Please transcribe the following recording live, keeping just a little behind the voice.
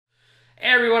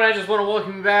Everyone, I just want to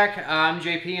welcome you back. I'm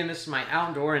JP and this is my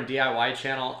outdoor and DIY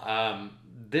channel.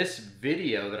 This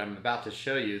video that I'm about to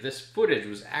show you, this footage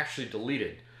was actually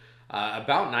deleted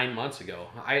about 9 months ago.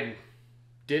 I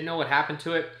didn't know what happened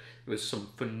to it. It was some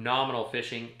phenomenal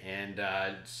fishing and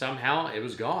somehow it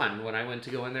was gone when I went to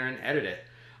go in there and edit it.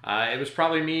 It was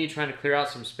probably me trying to clear out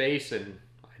some space and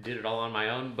I did it all on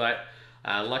my own, but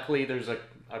luckily there's a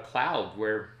cloud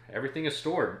where everything is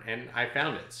stored and I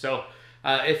found it. So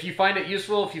if you find it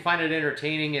useful, if you find it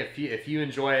entertaining, if you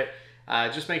enjoy it,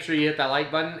 just make sure you hit that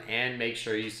like button and make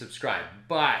sure you subscribe.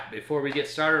 But before we get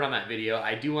started on that video,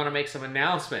 I do want to make some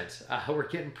announcements. We're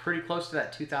getting pretty close to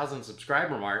that 2,000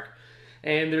 subscriber mark,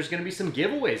 and there's going to be some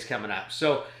giveaways coming up.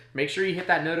 So make sure you hit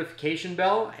that notification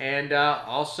bell. And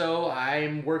also,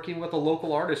 I'm working with a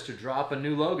local artist to drop a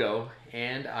new logo,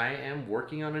 and I am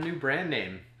working on a new brand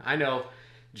name. I know,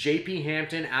 JP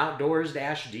Hampton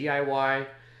Outdoors-DIY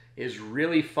is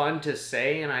really fun to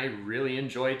say, and I really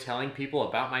enjoy telling people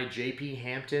about my JP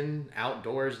Hampton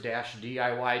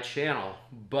Outdoors-DIY channel,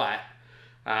 but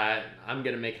I'm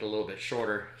going to make it a little bit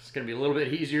shorter. It's going to be a little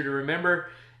bit easier to remember,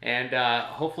 and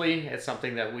hopefully it's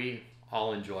something that we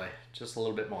all enjoy just a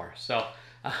little bit more. So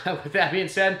with that being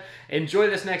said, enjoy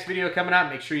this next video coming up.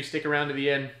 Make sure you stick around to the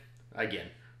end. Again,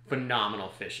 phenomenal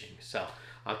fishing. So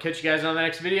I'll catch you guys on the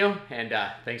next video, and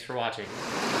thanks for watching.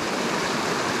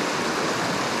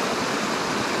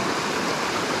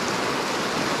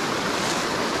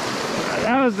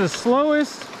 That was the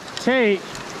slowest take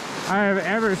I have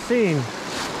ever seen.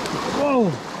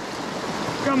 Whoa!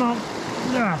 Come on!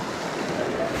 Yeah.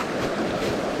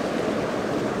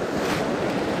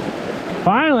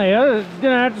 Finally, I'm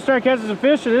gonna have to start catching some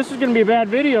fish, or this is gonna be a bad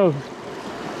video.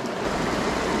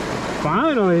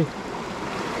 Finally!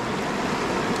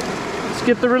 Let's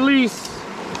get the release.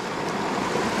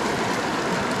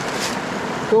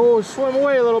 Go swim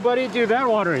away, little buddy. Dude, that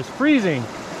water is freezing.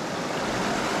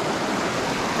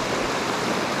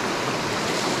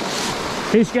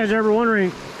 In case you guys are ever wondering,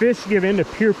 fish give in to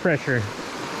peer pressure.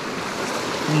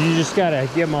 You just gotta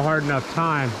give them a hard enough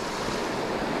time.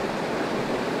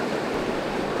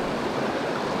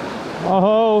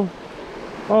 Oh,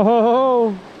 oh,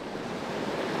 oh,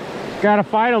 gotta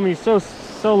fight him. He's so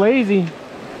lazy.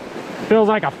 Feels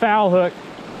like a foul hook.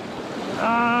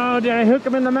 Oh, did I hook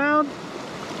him in the mouth?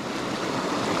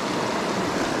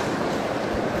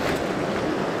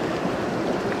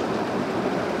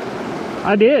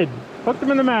 I did. Hooked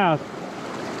him in the mouth.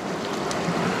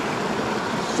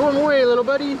 Swim away, little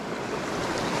buddy.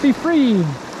 Be free. All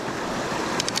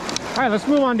right, let's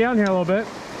move on down here a little bit.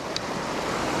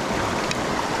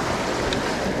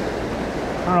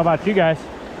 I don't know about you guys,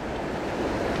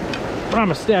 but I'm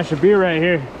gonna stash a beer right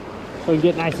here so we can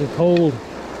get nice and cold.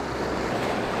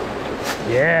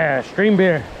 Yeah, stream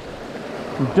beer.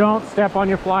 And don't step on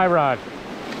your fly rod.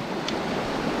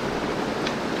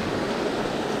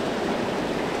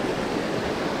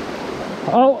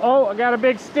 Oh, I got a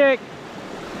big stick.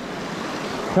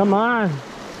 Come on.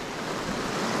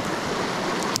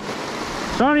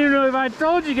 I don't even know if I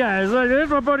told you guys. Look, there's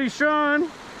my buddy Sean.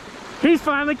 He's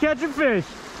finally catching fish.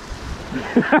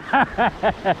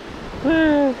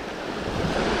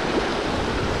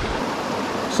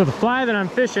 So the fly that I'm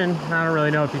fishing, I don't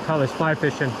really know if you call this fly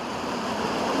fishing.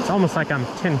 It's almost like I'm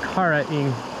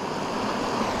tenkaraing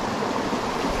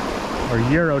or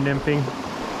euro nymphing.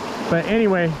 But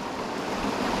anyway,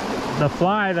 the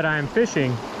fly that I'm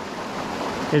fishing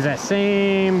is that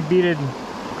same beaded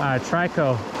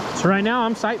trico. So right now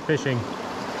I'm sight fishing.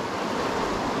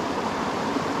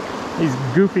 These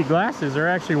goofy glasses are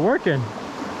actually working.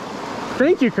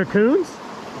 Thank you, cocoons.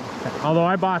 Although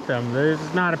I bought them, this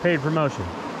is not a paid promotion.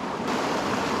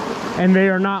 And they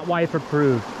are not wife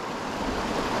approved.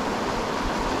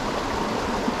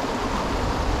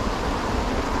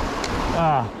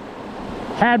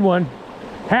 Had one.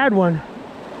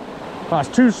 Oh, it's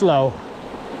too slow.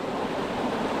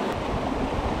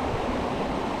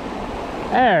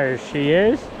 There she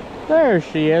is. There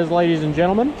she is, ladies and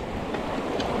gentlemen.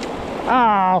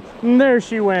 Oh, there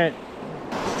she went.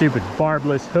 Stupid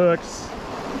barbless hooks.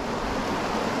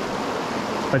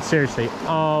 But seriously,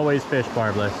 always fish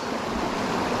barbless.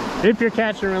 If you're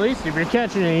catching and releasing, if you're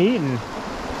catching and eating,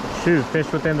 shoot,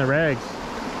 fish within the regs.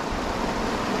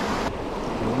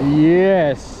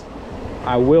 Yes,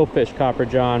 I will fish Copper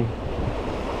John.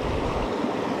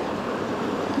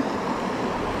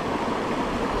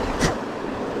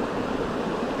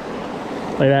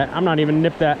 Look at that. I'm not even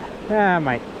nipped that. I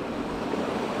might.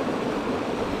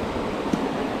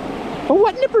 Oh,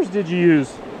 what nippers did you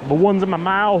use? The ones in my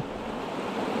mouth.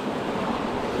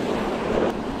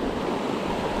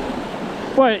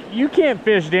 What? You can't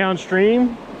fish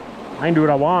downstream. I can do what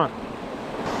I want.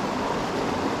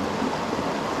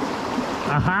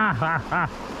 Aha, ha, ha.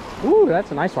 Ooh, that's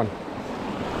a nice one.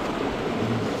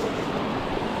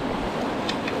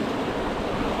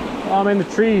 Oh, I'm in the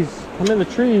trees. I'm in the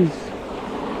trees.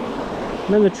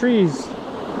 I'm in the trees.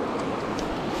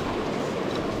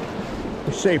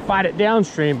 You say fight it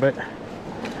downstream, but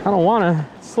I don't want to.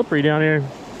 It's slippery down here.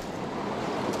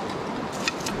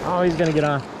 Oh, he's gonna get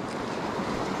on.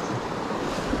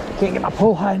 Can't get my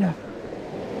pole high enough.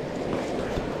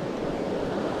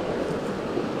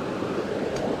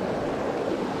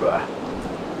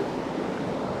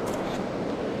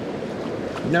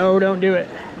 No, don't do it.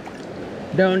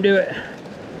 Don't do it.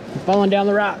 I'm falling down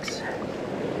the rocks.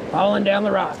 Falling down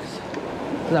the rocks.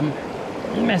 It's a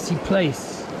messy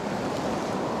place.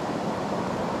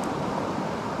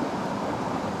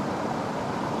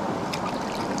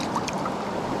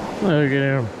 Look at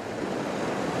him.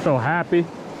 So happy.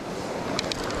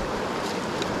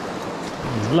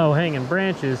 These low-hanging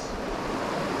branches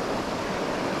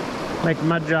making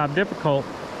my job difficult.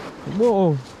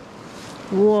 Whoa.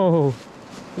 Whoa.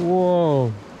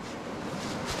 Whoa.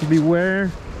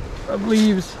 Beware of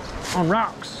leaves on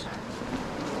rocks.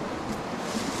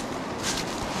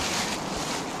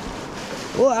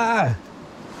 Whoa.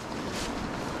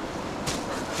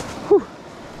 Whew.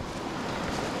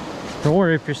 Don't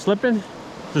worry if you're slipping,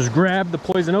 just grab the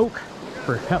poison oak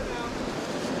for help.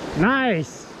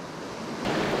 Nice.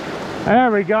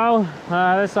 There we go.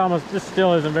 This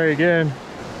still isn't very good.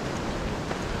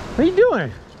 What are you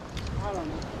doing? I don't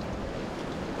know.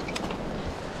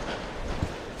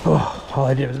 Oh, all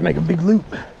I did was make a big loop.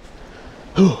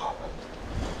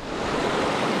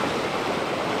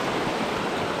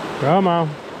 Come on.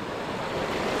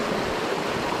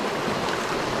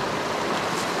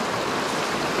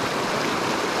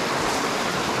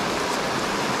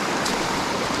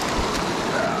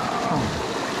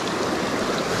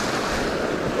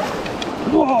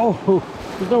 Whoa!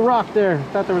 There's no rock there. I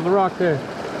thought there was a rock there.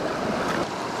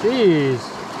 Jeez.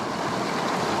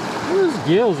 Look at his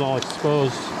gills all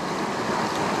exposed.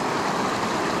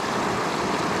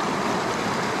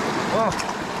 Oh.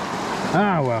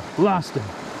 Ah, well, lost him.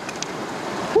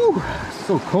 Whew,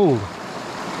 so cold.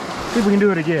 See if we can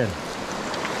do it again.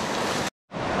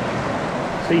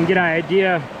 So you can get an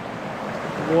idea of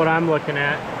what I'm looking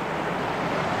at.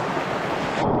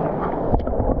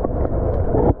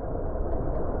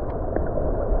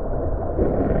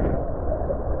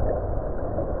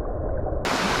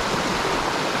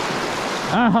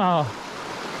 Oh.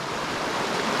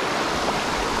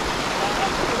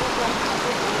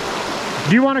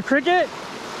 Do you want a cricket?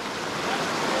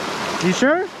 You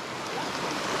sure?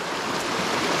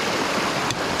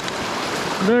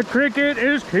 The cricket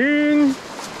is king.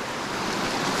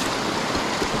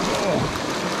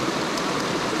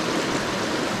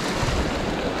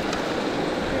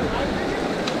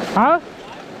 Huh?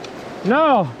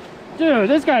 No. Dude,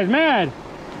 this guy's mad.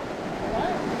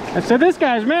 I said this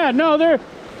guy's mad. No,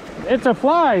 it's a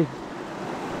fly.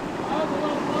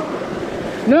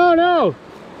 No, no.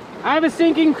 I have a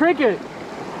sinking cricket.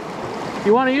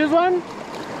 You want to use one?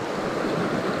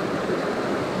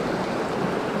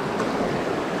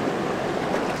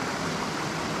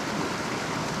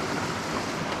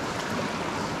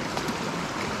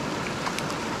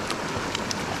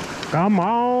 Come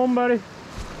on, buddy.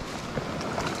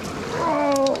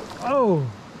 Oh, oh.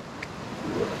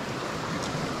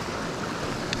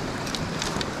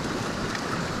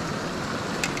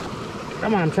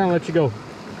 Come on, I'm trying to let you go.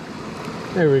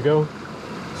 There we go.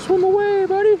 Swim away,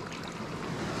 buddy.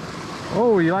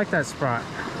 Oh, you like that spot?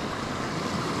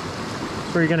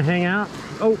 Where you gonna hang out?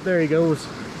 Oh, there he goes.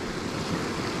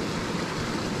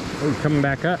 Oh, coming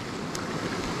back up.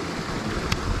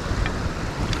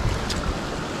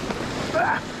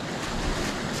 Ah.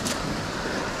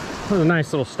 That was a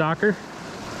nice little stalker.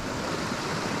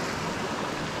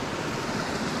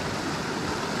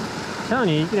 I'm telling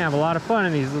you, you can have a lot of fun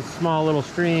in these small little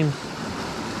streams.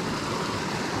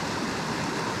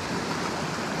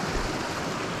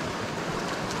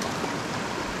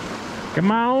 Come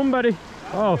on, buddy.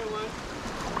 Oh,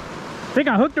 I think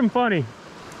I hooked him funny.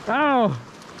 Oh,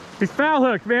 he's foul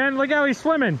hooked, man. Look how he's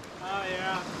swimming. Oh,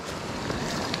 yeah.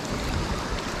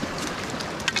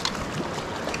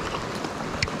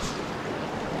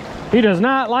 He does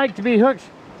not like to be hooked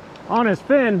on his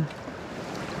fin.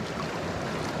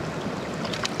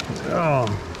 Oh.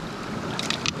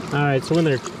 All right, so when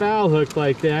they're foul hooked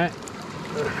like that,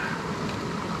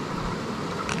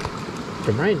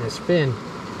 I'm right in his fin.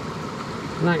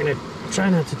 I'm not gonna try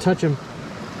not to touch him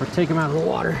or take him out of the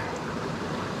water.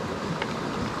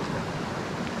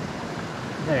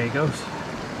 There he goes.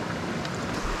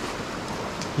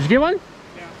 Did you get one?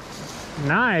 Yeah.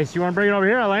 Nice. You want to bring it over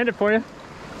here? I'll land it for you.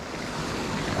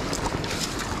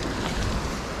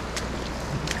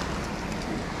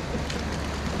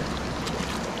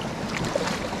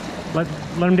 Let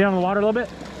him down in the water a little bit.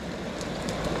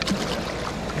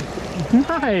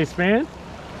 Nice, man.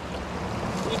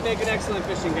 You'd make an excellent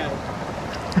fishing guide.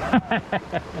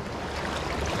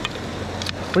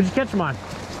 What'd you catch them on?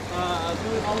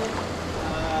 Blue olive,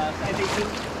 size 18.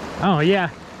 Oh yeah,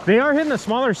 they are hitting the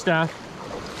smaller stuff.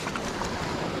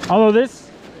 Although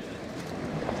this,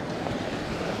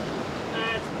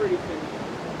 That's pretty thin.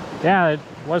 yeah, it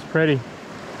was pretty.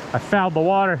 I fouled the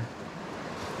water.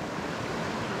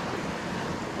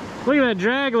 Look at that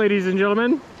drag, ladies and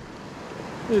gentlemen.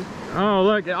 Oh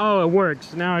look, oh it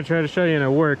works. Now I try to show you and it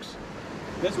works.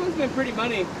 This one's been pretty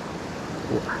money.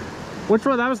 Which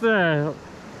one? That was the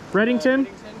Reddington?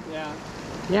 Yeah.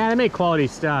 Yeah, they make quality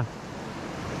stuff.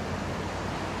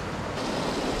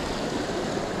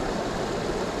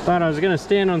 Thought I was gonna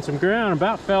stand on some ground,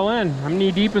 about fell in. I'm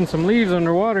knee deep in some leaves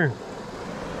underwater.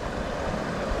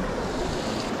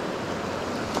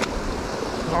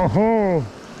 Oh!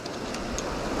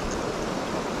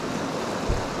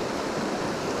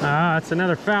 Ah, it's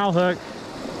another foul hook.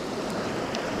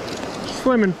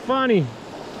 Swimming funny.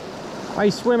 Why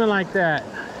you swimming like that?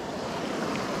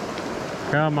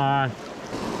 Come on.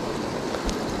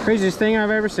 Craziest thing I've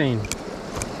ever seen.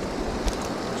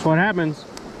 That's what happens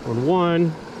when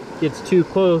one gets too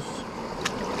close.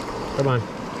 Come on.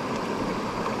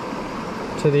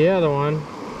 To the other one.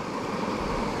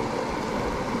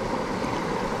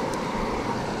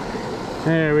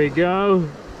 There we go.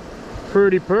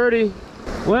 Pretty, pretty.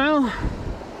 Well,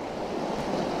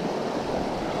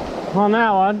 on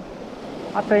that one,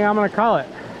 I think I'm gonna call it.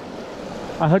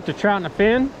 I hooked a trout in a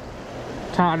fin,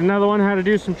 taught another one how to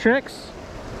do some tricks,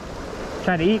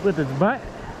 tried to eat with its butt.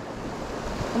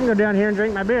 I'm gonna go down here and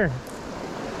drink my beer.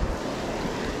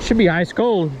 Should be ice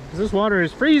cold, because this water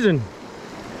is freezing.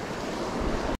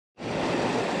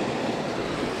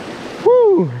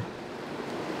 Woo!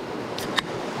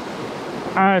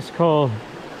 Ice cold.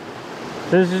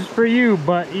 This is for you,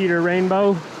 butt eater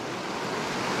rainbow.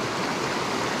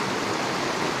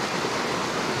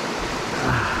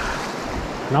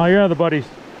 And all your other buddies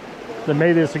that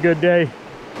made this a good day.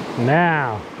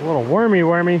 Now, a little wormy.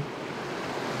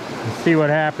 Let's see what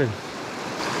happens.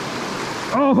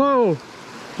 Oh, ho!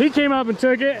 He came up and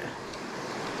took it.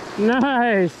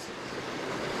 Nice.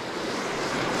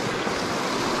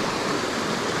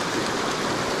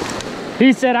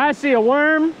 He said, I see a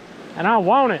worm and I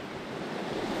want it.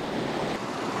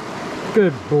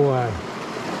 Good boy.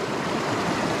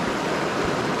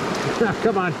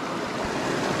 Come on.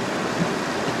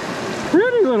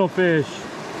 Pretty little fish.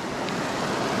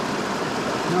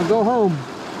 Now go home.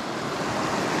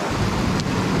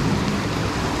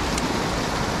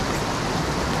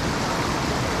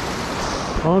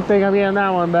 I don't think I'm getting that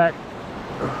one back.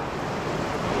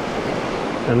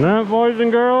 And that, boys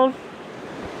and girls,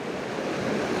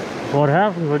 is what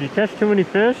happens when you catch too many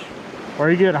fish or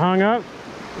you get hung up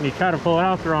and you try to pull it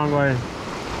out the wrong way.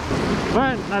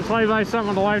 But that's why you buy something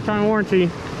with a lifetime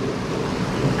warranty.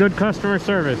 Good customer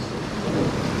service.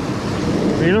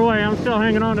 Either way, I'm still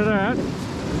hanging on to that.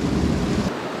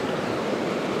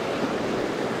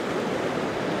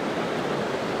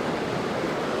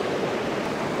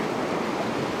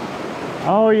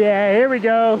 Oh yeah, here we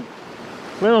go.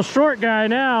 Little short guy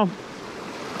now.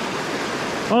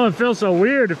 Oh, it feels so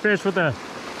weird to fish with a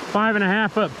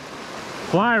 5.5 foot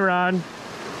fly rod.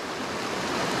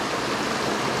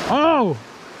 Oh,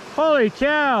 holy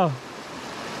cow.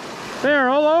 They're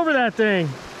all over that thing.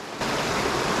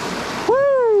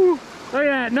 Woo! Look at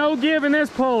that, no give in this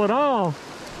pole at all.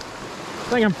 I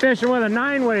think I'm fishing with a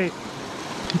 9-weight.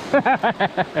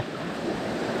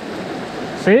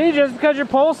 See, just because your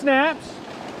pole snaps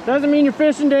doesn't mean your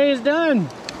fishing day is done.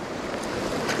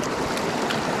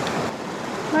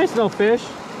 Nice little fish.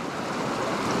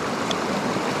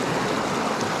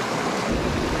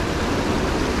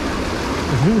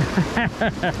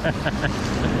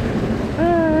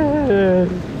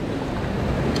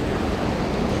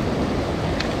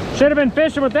 Should have been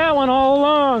fishing with that one all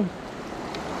along.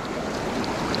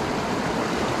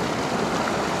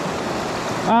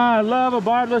 I love a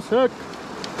barbless hook.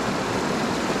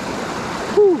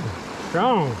 Whew,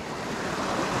 strong.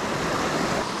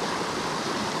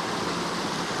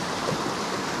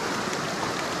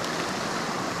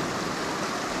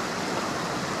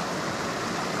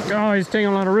 Oh, he's taking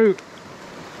a lot of root.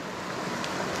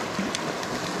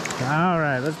 All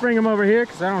right, let's bring him over here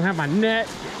because I don't have my net.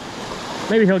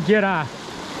 Maybe he'll get off.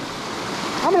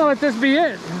 I'm gonna let this be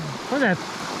it. What's that?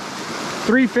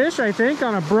 3 fish, I think,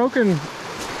 on a broken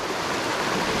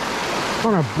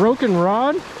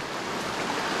rod.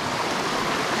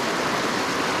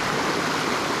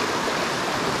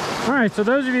 All right, so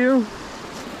those of you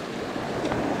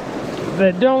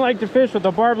that don't like to fish with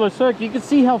a barbless hook, you can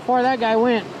see how far that guy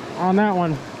went on that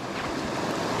one.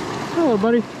 Hello,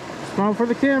 buddy. Smile for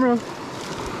the camera.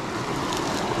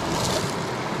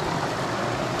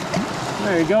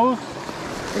 There he goes.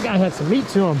 That guy had some meat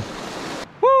to him.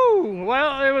 Woo!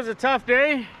 Well, it was a tough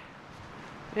day.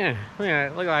 Yeah, look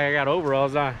like I got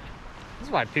overalls on. This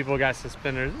is why people got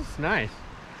suspenders. This is nice.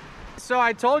 So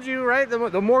I told you, right?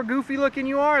 The more goofy looking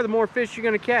you are, the more fish you're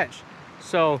gonna catch.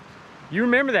 So you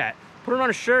remember that. Put it on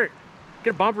a shirt.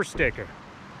 Get a bumper sticker.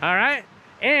 All right?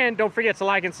 And don't forget to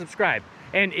like and subscribe.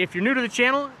 And if you're new to the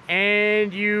channel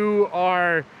and you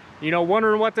are,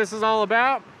 wondering what this is all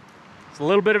about, it's a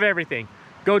little bit of everything.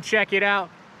 Go check it out.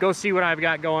 Go see what I've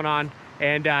got going on.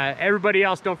 And everybody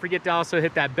else, don't forget to also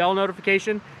hit that bell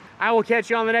notification. I will catch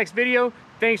you on the next video.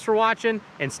 Thanks for watching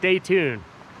and stay tuned.